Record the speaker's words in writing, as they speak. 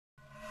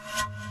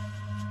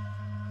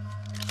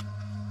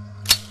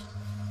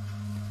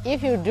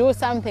If you do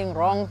something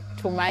wrong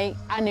to my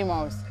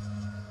animals,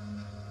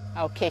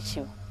 I'll catch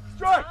you.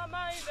 Strike!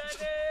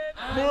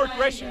 More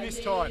aggression this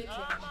time.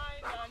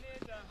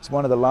 It's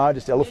one of the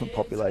largest elephant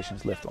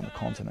populations left on the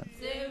continent.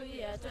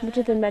 What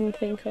do the men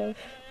think of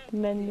the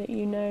men that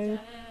you know?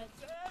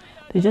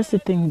 They just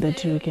think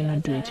that you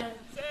cannot do it.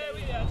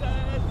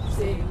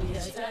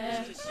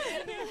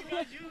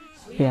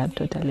 We are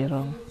totally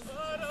wrong.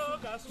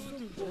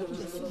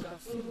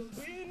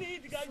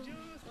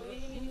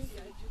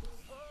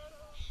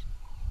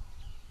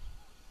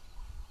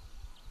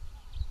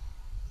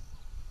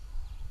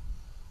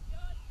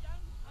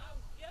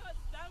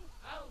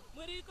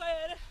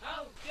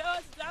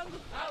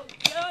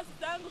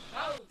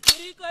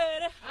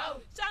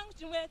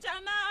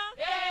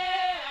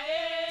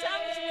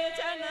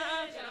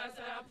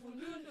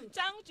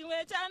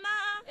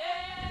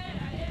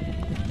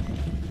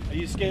 Are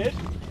you scared?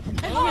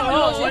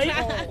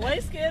 Why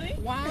scary?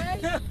 Why?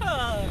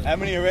 How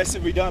many arrests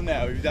have we done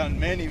now? We've done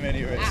many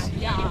arrests.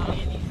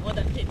 More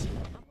than 50.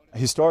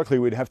 Historically,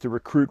 we'd have to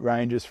recruit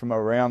rangers from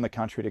around the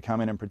country to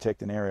come in and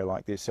protect an area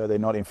like this so they're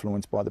not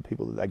influenced by the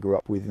people that they grew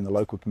up with in the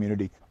local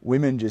community.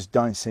 Women just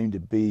don't seem to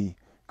be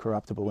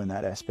corruptible in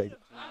that aspect.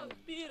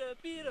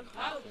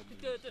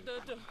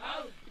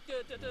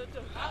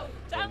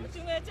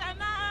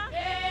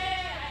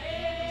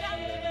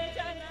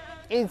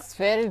 It's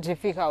very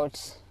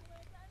difficult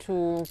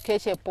to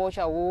catch a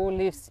poacher who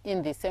lives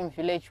in the same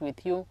village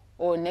with you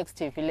or next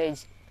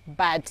village,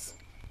 but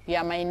you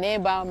are my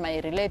neighbor,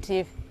 my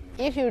relative.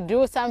 If you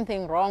do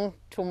something wrong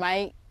to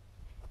my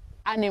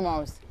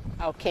animals,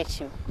 I'll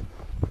catch you.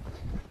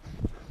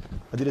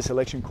 I did a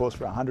selection course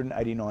for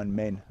 189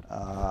 men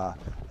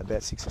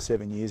about 6 or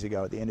 7 years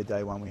ago. At the end of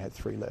day one, we had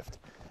 3 left.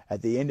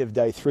 At the end of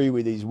day 3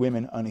 with these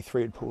women, only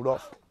 3 had pulled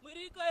off.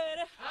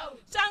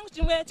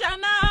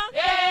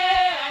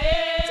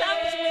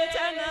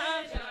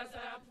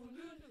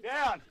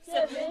 Down!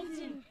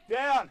 17!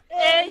 Down!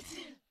 8!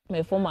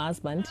 My former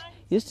husband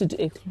used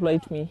to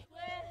exploit me.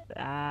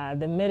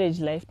 The marriage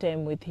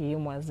lifetime with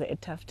him was a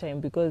tough time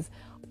because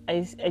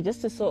I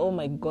just saw all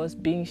my goals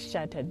being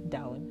shattered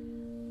down.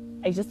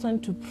 I just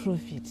want to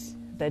prove it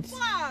that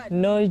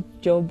no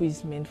job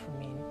is meant for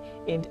me,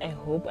 and I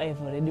hope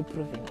I've already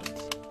proven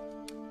it.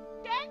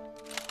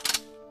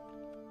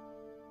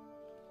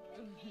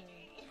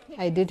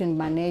 I didn't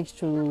manage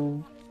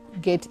to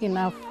get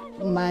enough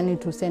money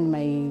to send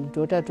my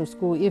daughter to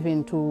school,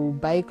 even to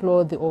buy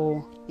clothes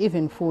or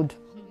even food.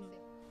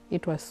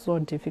 It was so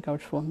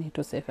difficult for me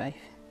to survive.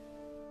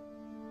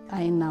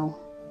 I now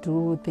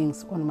do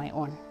things on my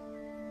own.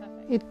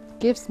 It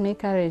gives me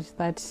courage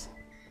that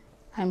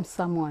I'm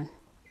someone.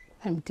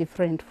 I'm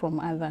different from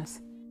others.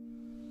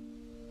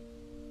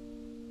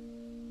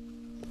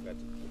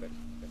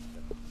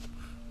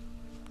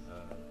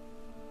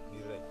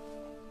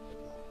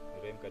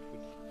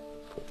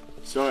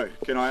 So,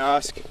 can I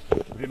ask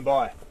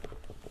Zimbabwe to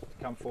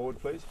come forward,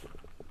 please?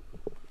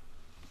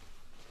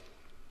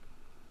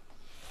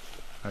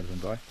 Hi,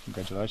 Zimbabwe.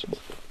 Congratulations.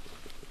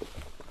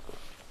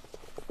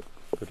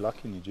 Good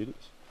luck in your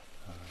duties.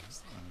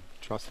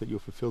 Trust that you'll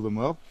fulfil them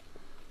well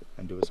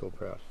and do us all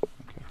proud.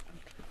 Okay.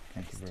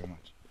 Thank you very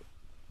much.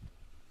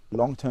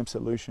 Long-term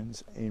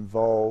solutions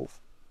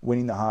involve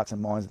winning the hearts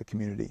and minds of the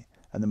community,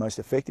 and the most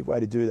effective way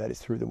to do that is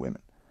through the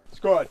women.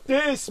 Squad,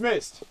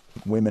 dismissed!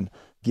 Women,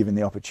 given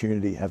the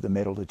opportunity, have the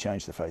mettle to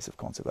change the face of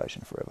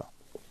conservation forever.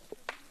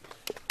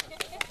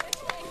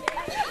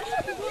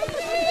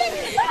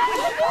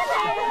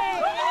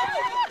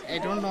 I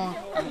don't know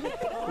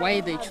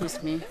why they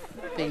choose me.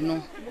 They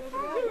know.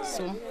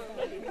 So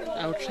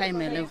I'll try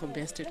my level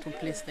best to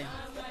please them.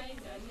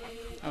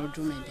 I'll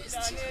do my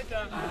best.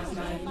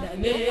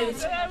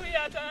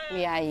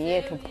 We are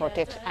here to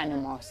protect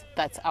animals.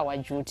 That's our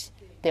duty.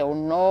 They will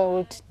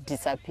not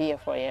disappear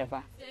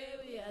forever.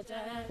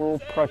 We'll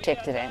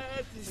protect them.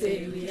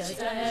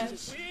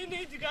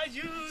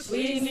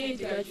 We need